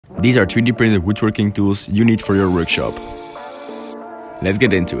These are 3D printed woodworking tools you need for your workshop. Let's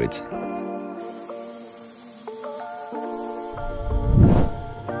get into it.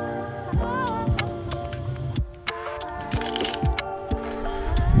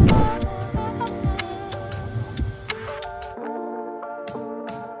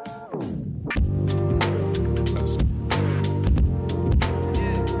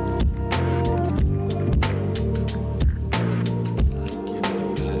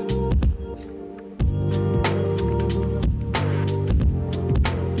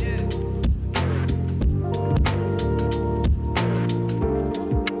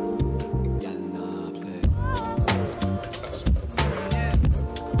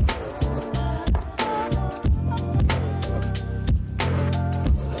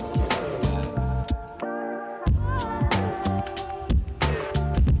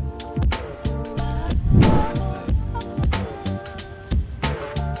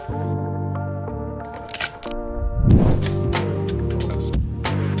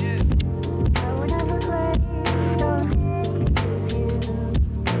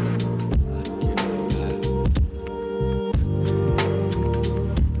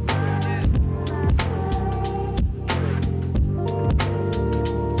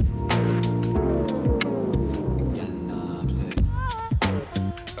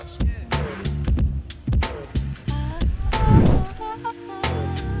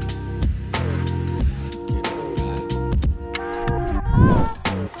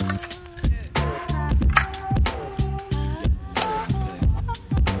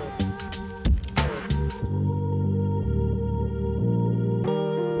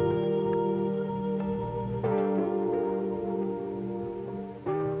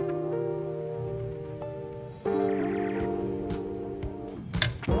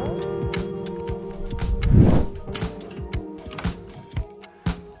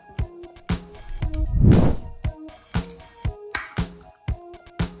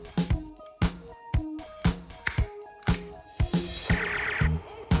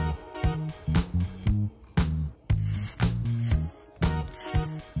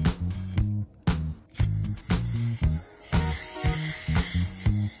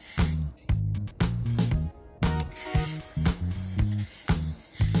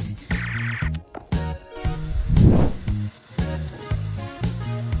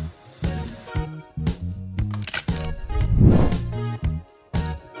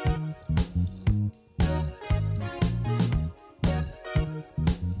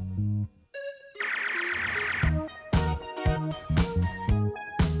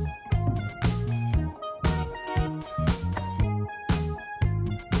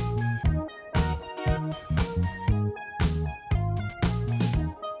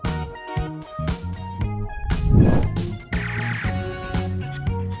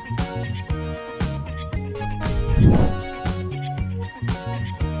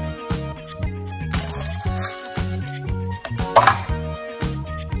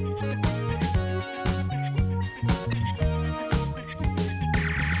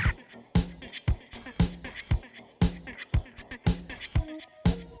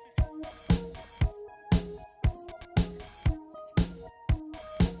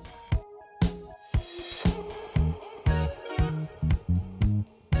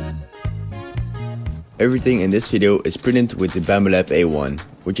 Everything in this video is printed with the Bambu A1,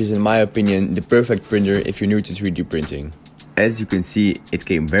 which is in my opinion the perfect printer if you're new to 3D printing. As you can see, it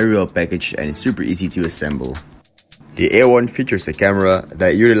came very well packaged and it's super easy to assemble. The A1 features a camera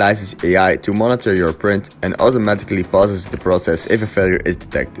that utilizes AI to monitor your print and automatically pauses the process if a failure is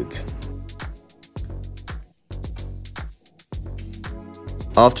detected.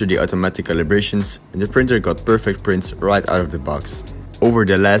 After the automatic calibrations, the printer got perfect prints right out of the box. Over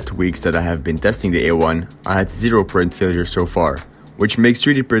the last weeks that I have been testing the A1, I had 0 print failures so far, which makes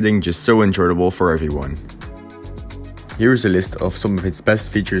 3D printing just so enjoyable for everyone. Here is a list of some of its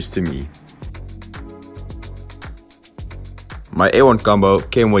best features to me. My A1 combo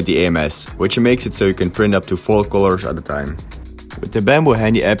came with the AMS, which makes it so you can print up to 4 colors at a time. With the Bambu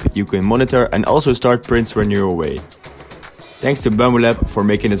Handy app, you can monitor and also start prints when you're away. Thanks to Bambu Lab for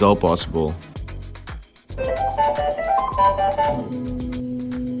making this all possible.